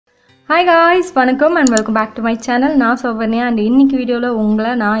Hi guys, vanakkam and welcome back to my channel. நான் Sowbaraniya and இன்னைக்கு வீடியோல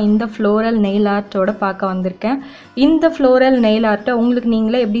உங்களை நான் இந்த floral nail art ஓட பார்க்க வந்திருக்கேன். இந்த floral nail art உங்களுக்கு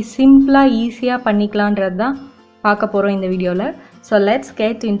நீங்களே எப்படி சிம்பிளா ஈஸியா பண்ணிக்கலாம்ன்றது தான் பார்க்க போறோம் இந்த வீடியோல. So let's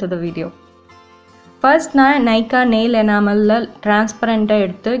get into the video. First நான் Nika nail enamelல transparent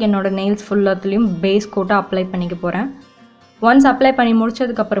எடுத்து என்னோட nails ஃபுல்லாத்துலயும் base coat அப்ளை பண்ணிக்க போறேன். Once அப்ளை பண்ணி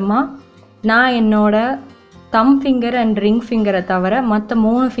முடிச்சதுக்கு அப்புறமா நான் என்னோட thumb finger and ring finger தவிர மற்ற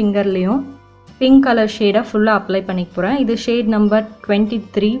 3 fingerலயும் pink color shade ஃபுல்லா அப்ளை பண்ணிக்க போறேன். இது shade number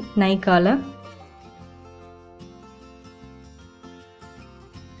 23 நைகால.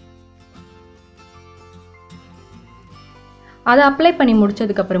 அத அப்ளை பண்ணி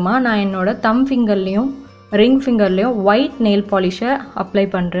முடிச்சதுக்கு அப்புறமா நான் என்னோட thumb fingerலயும் ring fingerலயும் white nail polish apply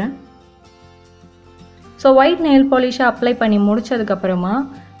பண்றேன். So white nail polish apply பண்ணி முடிச்சதுக்கு அப்புறமா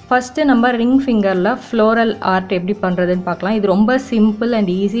First நம்ம ring fingerல floral art எப்படி பண்றதுன்னு பார்க்கலாம். இது ரொம்ப simple and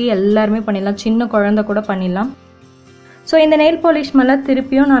easy, எல்லாரும் பண்ணிடலாம், சின்ன குழந்தை கூட பண்ணிடலாம். So இந்த nail polish மேல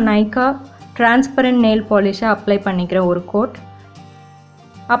திருப்பியும் நான் Nika transparent nail polish apply பண்ணிக்கிறேன் ஒரு கோட்.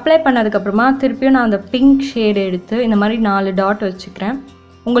 அப்ளை பண்ணதுக்கு அப்புறமா திருப்பியும் நான் அந்த pink shade எடுத்து இந்த மாதிரி 4 டாட் வச்சுக்கிறேன்.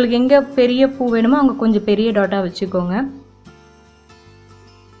 உங்களுக்கு எங்க பெரிய பூ வேணுமோ அங்க கொஞ்சம் பெரிய டாட்டா வச்சுக்கோங்க.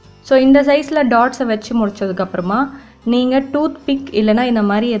 So இந்த சைஸ்ல டாட்ஸ் வச்சு முடிச்சதுக்கு அப்புறமா நீங்க டூத் பிக் இல்லனா இந்த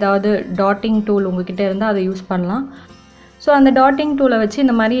மாதிரி ஏதாவது டாட்டிங் டூல் உங்ககிட்ட இருந்தா அதை யூஸ் பண்ணலாம். சோ அந்த டாட்டிங் டூலை வச்சு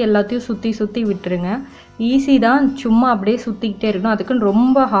இந்த மாதிரி எல்லாத்தையும் சுத்தி விட்டுருங்க. ஈஸி தான், சும்மா அப்படியே சுத்திக்கிட்டே இருக்கணும். அதுக்கு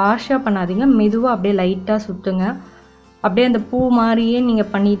ரொம்ப ஹார்ஷா பண்ணாதீங்க, மெதுவா அப்படியே லைட்டா சுத்துங்க. அப்படியே அந்த பூ மாதிரியே நீங்க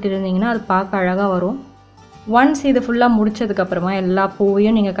பண்ணிட்டு இருந்தீங்கன்னா அது பார்க்க அழகா வரும். ஒன்ஸ் இது ஃபுல்லா முடிச்சதுக்கு அப்புறமா எல்லா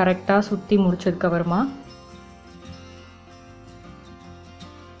பூவையும் நீங்க கரெக்ட்டா சுத்தி முடிச்சதுக்கு அப்புறமா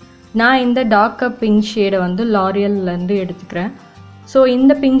நான் இந்த டார்க் பிங்க் ஷேடை வந்து லாரியல்ல இருந்து எடுத்துக்கிறேன். ஸோ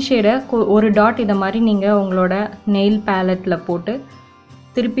இந்த பிங்க் ஷேடை ஒரு டாட் இதை மாதிரி நீங்கள் உங்களோட நெயில் பேலட்டில் போட்டு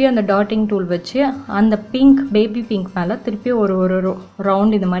திருப்பி அந்த டாட்டிங் டூல் வச்சு அந்த பிங்க் பேபி பிங்க் மேலே திருப்பி ஒரு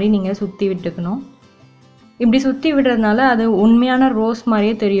ரவுண்ட் இது மாதிரி நீங்கள் சுற்றி விட்டுக்கணும். இப்படி சுற்றி விடுறதுனால அது உண்மையான ரோஸ்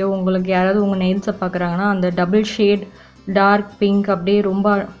மாதிரியே தெரியும். உங்களுக்கு யாராவது உங்கள் நெயில்ஸை பார்க்குறாங்கன்னா அந்த டபுள் ஷேட் டார்க் பிங்க் அப்படியே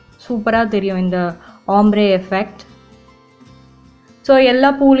ரொம்ப சூப்பராக தெரியும் இந்த ஆம்ப்ரே எஃபெக்ட். ஸோ எல்லா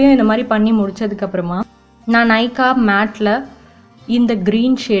பூலையும் இந்த மாதிரி பண்ணி முடிச்சதுக்கப்புறமா நான் நைக்கா மேட்டில் இந்த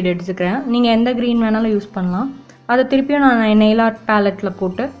க்ரீன் ஷேட் எடுத்துக்கிறேன். நீங்கள் எந்த க்ரீன் வேணாலும் யூஸ் பண்ணலாம். அதை திருப்பியும் நான் நெயில் ஆர்ட் பேலட்டில்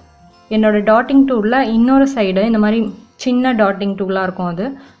போட்டு என்னோடய டாட்டிங் டூலில் இன்னொரு சைடு இந்த மாதிரி சின்ன டாட்டிங் டூலாக இருக்கும் அது.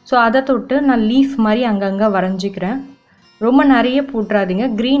 ஸோ அதை தொட்டு நான் லீஃப் மாதிரி அங்கங்கே வரைஞ்சிக்கிறேன். ரொம்ப நிறைய போட்டுறாதீங்க,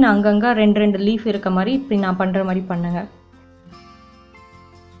 க்ரீன் அங்கங்கே 2 லீஃப் இருக்க மாதிரி இப்படி நான் பண்ணுற மாதிரி பண்ணுங்கள்.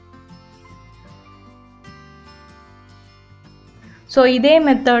 ஸோ இதே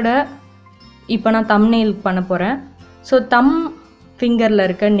மெத்தடை இப்போ நான் தம் நெயில் பண்ண போகிறேன். ஸோ தம் ஃபிங்கரில்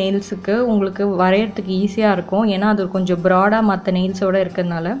இருக்க நெயில்ஸுக்கு உங்களுக்கு வரைகிறதுக்கு ஈஸியாக இருக்கும், ஏன்னா அது கொஞ்சம் ப்ராடாக மற்ற நெயில்ஸோடு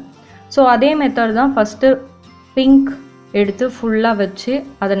இருக்கிறதுனால. ஸோ அதே மெத்தட் தான் ஃபஸ்ட்டு பிங்க் எடுத்து ஃபுல்லாக வச்சு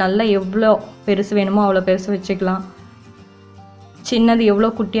அதை நல்லா எவ்வளோ பெருசு வேணுமோ அவ்வளோ பெருசு வச்சுக்கலாம், சின்னது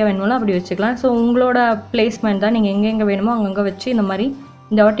எவ்வளோ குட்டியாக வேணுமோ அப்படி வச்சுக்கலாம். ஸோ உங்களோட பிளேஸ்மெண்ட் தான், நீங்கள் எங்கெங்கே வேணுமோ அங்கங்கே வச்சு இந்த மாதிரி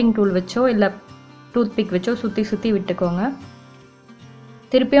டாட்டிங் டூல் வச்சோ இல்லை டூத் பிக் வச்சோ சுற்றி விட்டுக்கோங்க.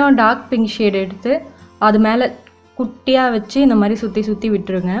 திருப்பியும் டார்க் பிங்க் ஷேட் எடுத்து அது மேலே குட்டியாக வச்சு இந்த மாதிரி சுற்றி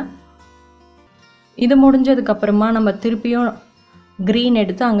விட்டுருங்க. இது முடிஞ்சதுக்கப்புறமா நம்ம திருப்பியும் க்ரீன்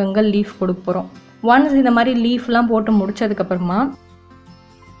எடுத்து அங்கங்கே லீஃப் கொடுக்க போகிறோம். ஒன்ஸ் இந்த மாதிரி லீஃப்லாம் போட்டு முடிச்சதுக்கப்புறமா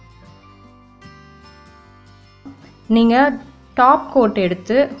நீங்கள் டாப் கோட்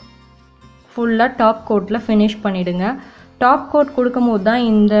எடுத்து ஃபுல்லாக டாப் கோட்டில் ஃபினிஷ் பண்ணிவிடுங்க. டாப் கோட் கொடுக்கும் போது தான்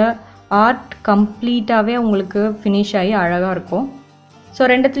இந்த ஆர்ட் கம்ப்ளீட்டாகவே உங்களுக்கு ஃபினிஷ் ஆகி அழகாக இருக்கும். ஸோ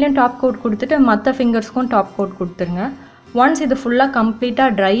ரெண்டுத்துலேயும் டாப் கோட் கொடுத்துட்டு மற்ற ஃபிங்கர்ஸ்க்கும் டாப் கோட் கொடுத்துருங்க. ஒன்ஸ் இது ஃபுல்லாக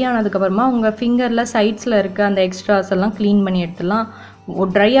கம்ப்ளீட்டாக ட்ரை ஆனதுக்கப்புறமா உங்கள் ஃபிங்கரில் சைட்ஸில் இருக்க அந்த எக்ஸ்ட்ராஸ் எல்லாம் க்ளீன் பண்ணி எடுத்துடலாம்.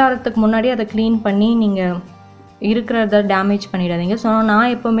 ட்ரை ஆகிறதுக்கு முன்னாடி அதை க்ளீன் பண்ணி நீங்கள் இருக்கிறத டேமேஜ் பண்ணிடாதீங்க. ஸோ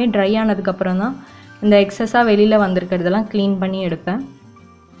நான் எப்போவுமே ட்ரை ஆனதுக்கப்புறம் தான் இந்த எக்ஸஸாக வெளியில் வந்திருக்கிறதெல்லாம் க்ளீன் பண்ணி எடுப்பேன்.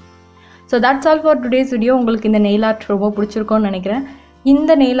 So that's all for today's video. உங்களுக்கு இந்த நெயில் ஆர்ட் ரொம்ப பிடிச்சிருக்கோன்னு நினைக்கிறேன்.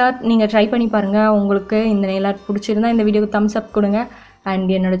 இந்த நெயில் ஆர்ட் நீங்கள் ட்ரை பண்ணி பாருங்கள். உங்களுக்கு இந்த நெயில் ஆர்ட் பிடிச்சிருந்தா இந்த வீடியோக்கு தம்ஸ் அப் கொடுங்க. அண்ட்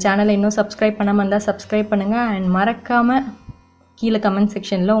என்னோட சேனலை இன்னும் சப்ஸ்கிரைப் பண்ணாமல் இருந்தால் சப்ஸ்கிரைப் பண்ணுங்கள். அண்ட் மறக்காமல் கீழே கமெண்ட்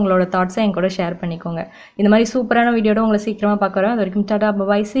செக்ஷனில் உங்களோட தாட்ஸை என் கூட ஷேர் பண்ணிக்கோங்க. இந்த மாதிரி சூப்பரான வீடியோட உங்களை சீக்கிரமாக பார்க்குறோம். அது வரைக்கும் டாடா,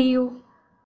 பை, see you.